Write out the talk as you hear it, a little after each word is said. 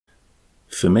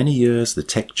For many years, the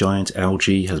tech giant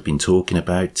LG has been talking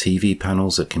about TV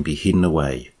panels that can be hidden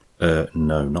away.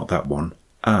 No, not that one.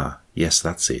 Yes,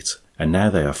 that's it. And now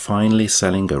they are finally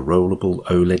selling a rollable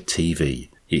OLED TV.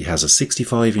 It has a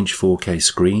 65-inch 4K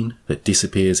screen that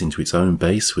disappears into its own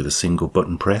base with a single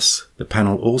button press. The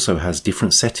panel also has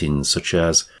different settings such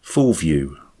as Full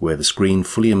View, where the screen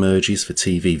fully emerges for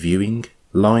TV viewing,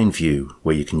 Line View,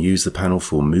 where you can use the panel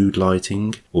for mood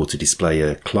lighting or to display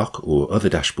a clock or other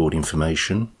dashboard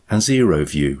information, and Zero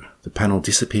View. The panel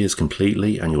disappears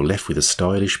completely and you're left with a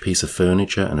stylish piece of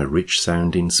furniture and a rich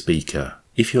sounding speaker.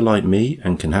 If you're like me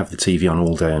and can have the TV on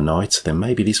all day and night, then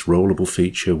maybe this rollable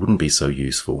feature wouldn't be so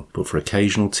useful, but for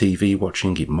occasional TV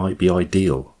watching it might be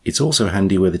ideal. It's also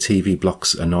handy where the TV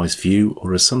blocks a nice view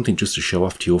or as something just to show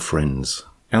off to your friends.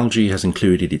 LG has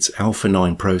included its Alpha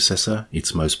 9 processor,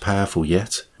 its most powerful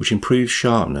yet, which improves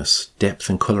sharpness, depth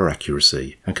and colour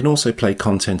accuracy, and can also play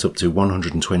content up to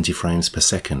 120 frames per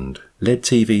second. LED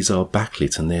TVs are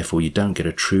backlit and therefore you don't get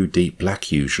a true deep black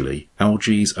usually.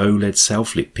 LG's OLED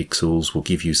self-lit pixels will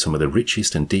give you some of the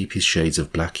richest and deepest shades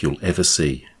of black you'll ever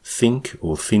see. Think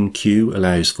or ThinQ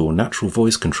allows for natural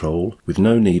voice control with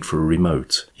no need for a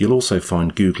remote. You'll also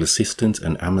find Google Assistant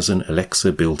and Amazon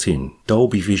Alexa built in.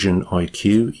 Dolby Vision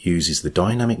IQ uses the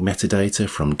dynamic metadata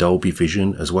from Dolby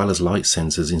Vision as well as light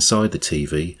sensors inside the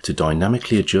TV to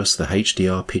dynamically adjust the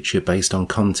HDR picture based on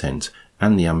content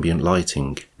and the ambient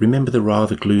lighting. Remember the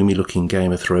rather gloomy looking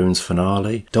Game of Thrones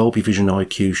finale? Dolby Vision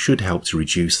IQ should help to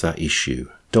reduce that issue.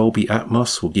 Dolby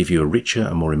Atmos will give you a richer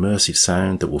and more immersive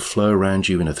sound that will flow around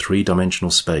you in a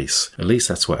three-dimensional space. At least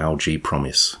that's what LG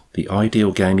promise. The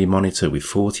ideal gaming monitor with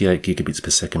 48 gigabits per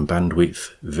second bandwidth,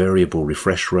 variable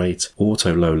refresh rate,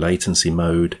 auto low latency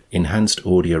mode, enhanced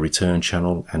audio return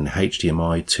channel and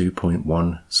HDMI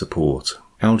 2.1 support.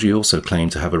 LG also claim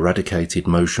to have eradicated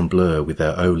motion blur with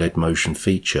their OLED motion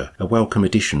feature, a welcome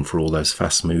addition for all those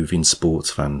fast-moving sports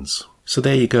fans. So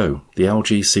there you go, the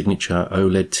LG signature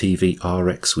OLED TV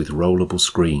RX with rollable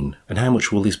screen. And how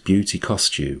much will this beauty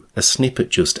cost you? A snip at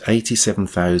just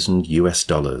 $87,000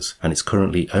 US, and it's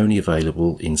currently only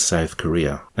available in South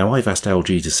Korea. Now I've asked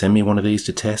LG to send me one of these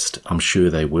to test. I'm sure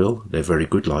they will, they're very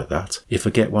good like that. If I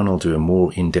get one I'll do a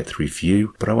more in-depth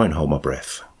review, but I won't hold my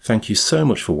breath. Thank you so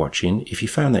much for watching. If you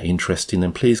found that interesting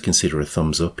then please consider a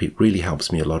thumbs up, it really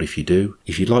helps me a lot if you do.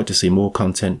 If you'd like to see more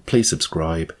content, please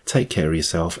subscribe. Take care of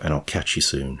yourself and I'll catch you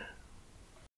soon.